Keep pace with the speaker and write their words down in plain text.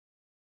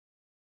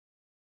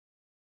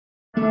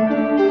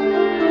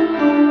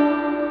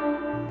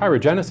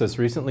PyroGenesis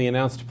recently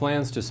announced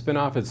plans to spin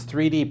off its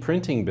 3D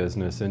printing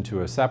business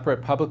into a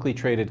separate publicly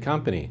traded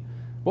company.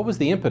 What was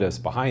the impetus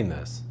behind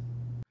this?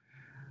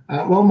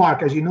 Well,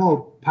 Mark, as you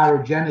know,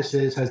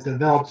 PyroGenesis has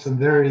developed some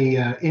very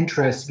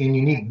interesting and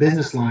unique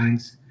business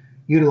lines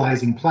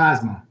utilizing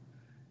plasma.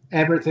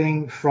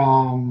 Everything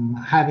from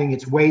having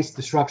its waste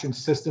destruction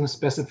system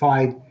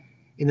specified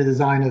in the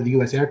design of the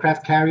U.S.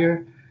 aircraft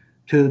carrier,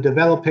 to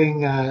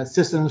developing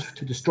systems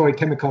to destroy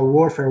chemical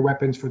warfare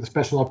weapons for the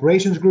special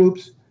operations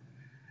groups,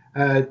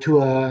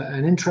 to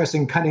an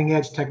interesting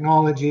cutting-edge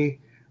technology,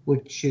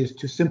 which is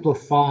to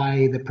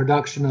simplify the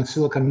production of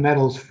silicon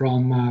metals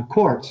from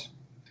quartz.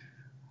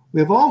 We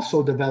have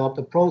also developed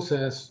a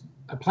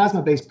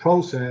plasma-based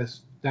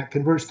process that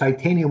converts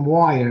titanium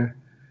wire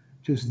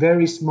to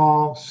very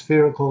small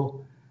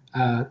spherical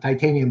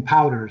titanium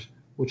powders,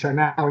 which are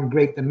now in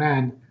great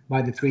demand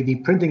by the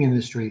 3D printing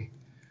industry.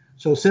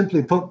 So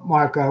simply put,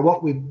 Mark,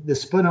 what the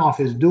spin-off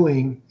is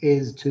doing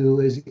is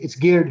it's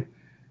geared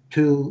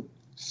to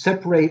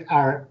separate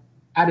our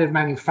additive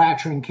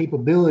manufacturing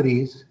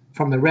capabilities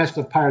from the rest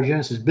of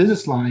PyroGenesis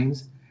business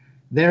lines,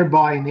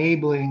 thereby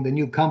enabling the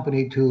new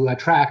company to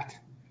attract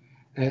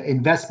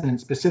investment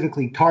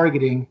specifically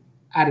targeting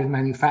additive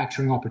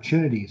manufacturing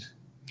opportunities.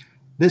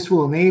 This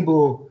will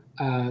enable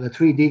the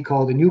 3D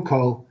Co, the new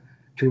co,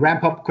 to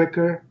ramp up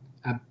quicker,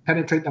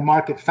 penetrate the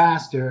market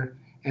faster,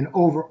 and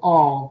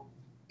overall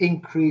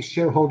increase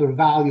shareholder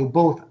value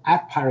both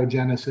at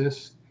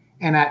PyroGenesis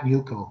and at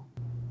NewCo.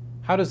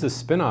 How does this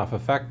spin-off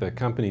affect the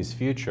company's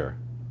future?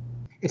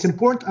 It's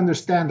important to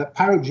understand that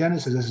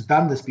PyroGenesis has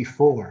done this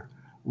before.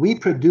 We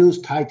produce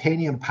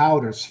titanium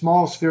powders,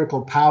 small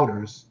spherical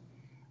powders,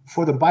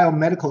 for the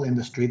biomedical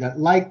industry that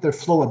like their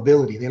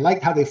flowability. They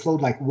liked how they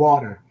flowed like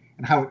water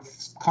and how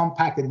it's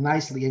compacted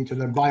nicely into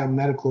their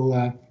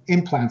biomedical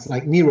implants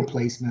like knee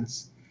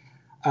replacements.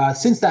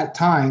 Since that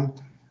time,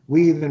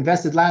 we've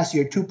invested last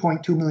year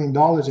 $2.2 million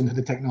into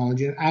the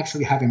technology and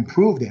actually have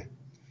improved it.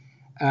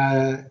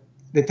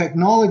 The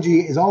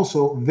technology is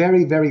also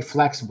very, very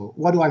flexible.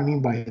 What do I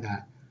mean by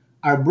that?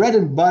 Our bread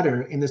and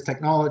butter in this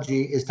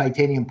technology is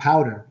titanium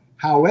powder.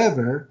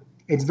 However,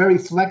 it's very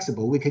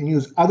flexible. We can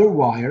use other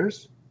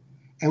wires,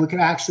 and we can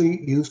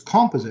actually use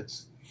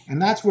composites.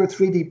 And that's where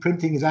 3D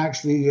printing is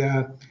actually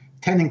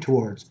tending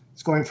towards.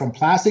 It's going from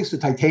plastics to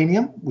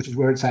titanium, which is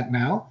where it's at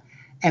now,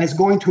 and it's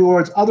going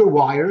towards other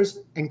wires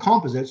and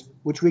composites,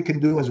 which we can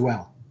do as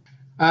well.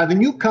 The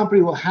new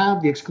company will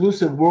have the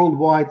exclusive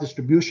worldwide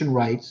distribution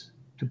rights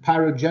to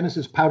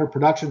PyroGenesis powder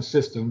production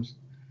systems,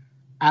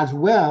 as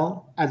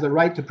well as the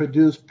right to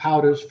produce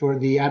powders for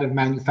the additive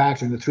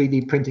manufacturing, the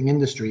 3D printing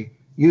industry,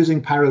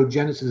 using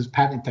PyroGenesis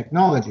patent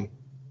technology.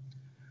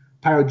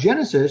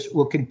 PyroGenesis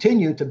will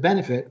continue to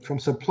benefit from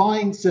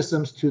supplying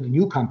systems to the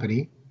new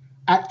company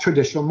at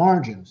traditional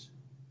margins.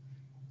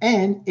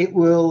 And it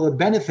will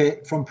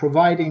benefit from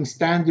providing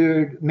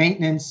standard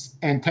maintenance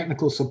and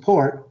technical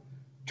support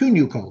to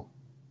NewCo.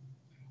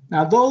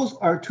 Now, those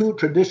are two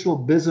traditional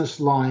business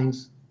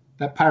lines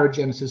that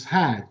PyroGenesis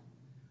had.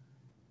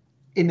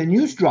 In the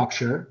new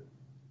structure,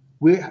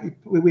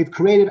 we've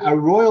created a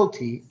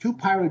royalty to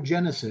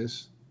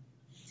PyroGenesis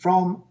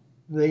from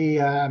the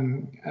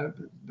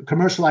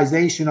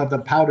commercialization of the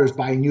powders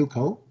by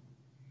NewCo.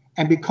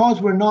 And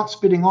because we're not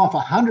spinning off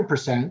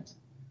 100%,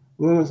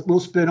 we'll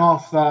spin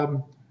off,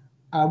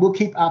 we'll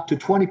keep up to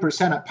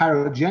 20% at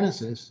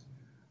PyroGenesis.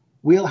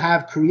 We'll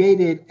have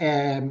created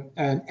an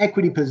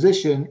equity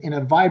position in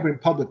a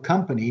vibrant public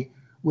company,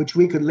 which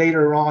we could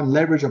later on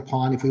leverage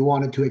upon if we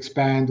wanted to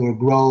expand or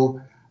grow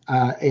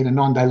in a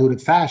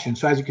non-diluted fashion.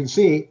 So as you can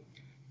see,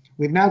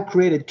 we've now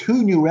created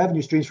two new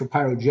revenue streams for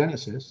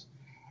PyroGenesis,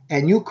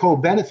 and NewCo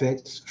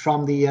benefits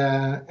from the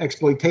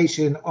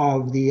exploitation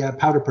of the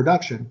powder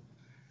production.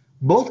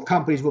 Both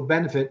companies will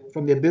benefit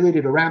from the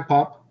ability to ramp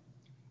up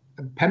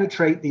and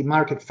penetrate the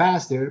market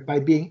faster by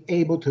being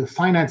able to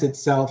finance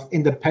itself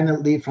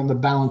independently from the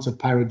balance of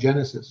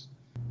PyroGenesis.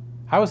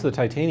 How is the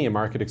titanium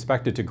market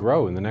expected to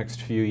grow in the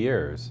next few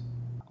years?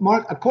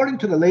 Mark, according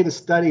to the latest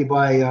study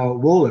by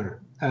Wohler,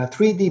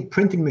 3D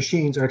printing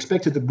machines are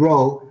expected to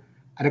grow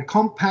at a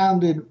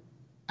compounded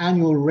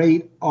annual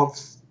rate of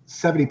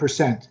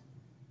 70%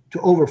 to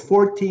over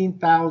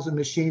 14,000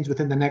 machines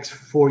within the next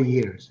 4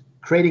 years,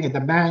 creating a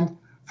demand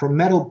for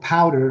metal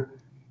powder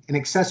in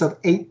excess of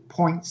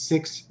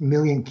 8.6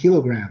 million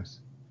kilograms.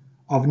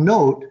 Of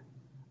note,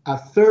 a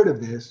third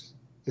of this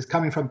is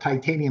coming from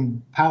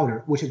titanium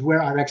powder, which is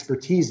where our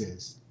expertise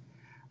is.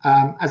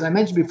 As I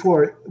mentioned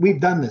before, we've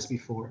done this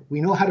before.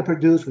 We know how to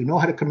produce, we know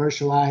how to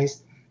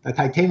commercialize. The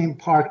titanium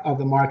part of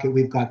the market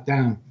we've got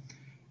down.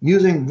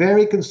 Using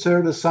very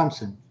conservative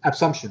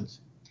assumptions,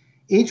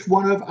 each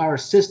one of our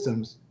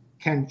systems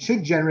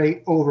should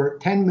generate over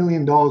 $10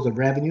 million of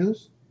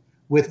revenues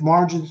with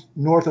margins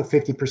north of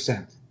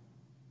 50%.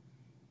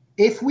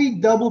 If we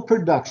double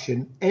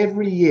production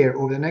every year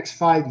over the next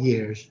 5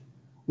 years,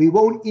 we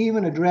won't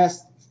even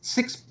address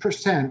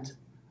 6%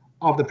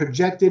 of the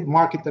projected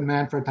market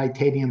demand for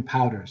titanium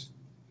powders.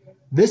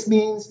 This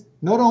means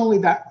not only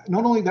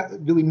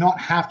that do we not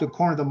have to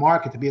corner the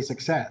market to be a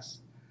success,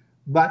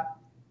 but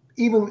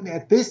even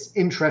at this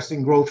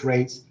interesting growth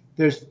rates,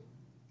 there's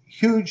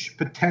huge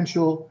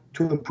potential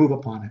to improve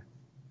upon it.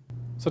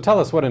 So tell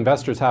us what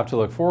investors have to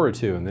look forward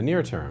to in the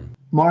near term.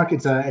 Mark,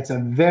 it's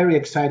a very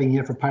exciting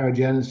year for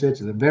PyroGenesis.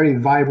 It's a very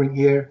vibrant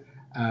year.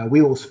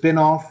 We will spin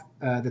off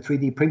the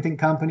 3D printing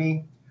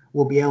company.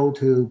 We'll be able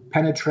to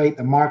penetrate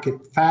the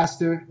market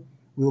faster.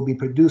 We will be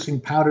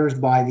producing powders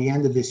by the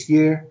end of this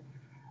year.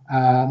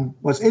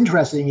 What's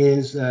interesting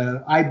is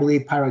I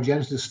believe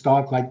PyroGenesis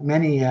stock, like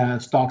many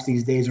stocks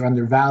these days, are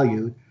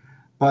undervalued.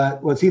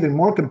 But what's even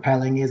more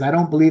compelling is I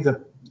don't believe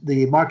that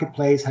the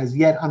marketplace has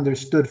yet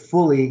understood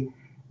fully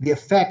the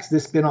effects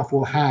this spinoff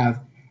will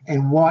have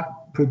and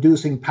what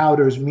producing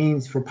powders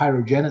means for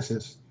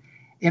PyroGenesis.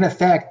 In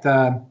effect,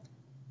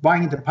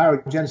 buying into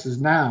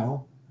PyroGenesis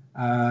now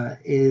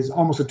is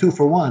almost a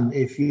 2-for-1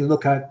 if you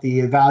look at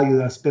the value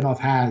that a spinoff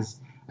has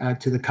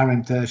to the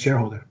current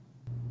shareholder.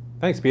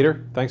 Thanks,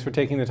 Peter. Thanks for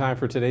taking the time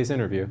for today's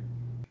interview.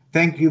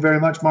 Thank you very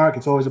much, Mark.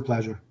 It's always a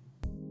pleasure.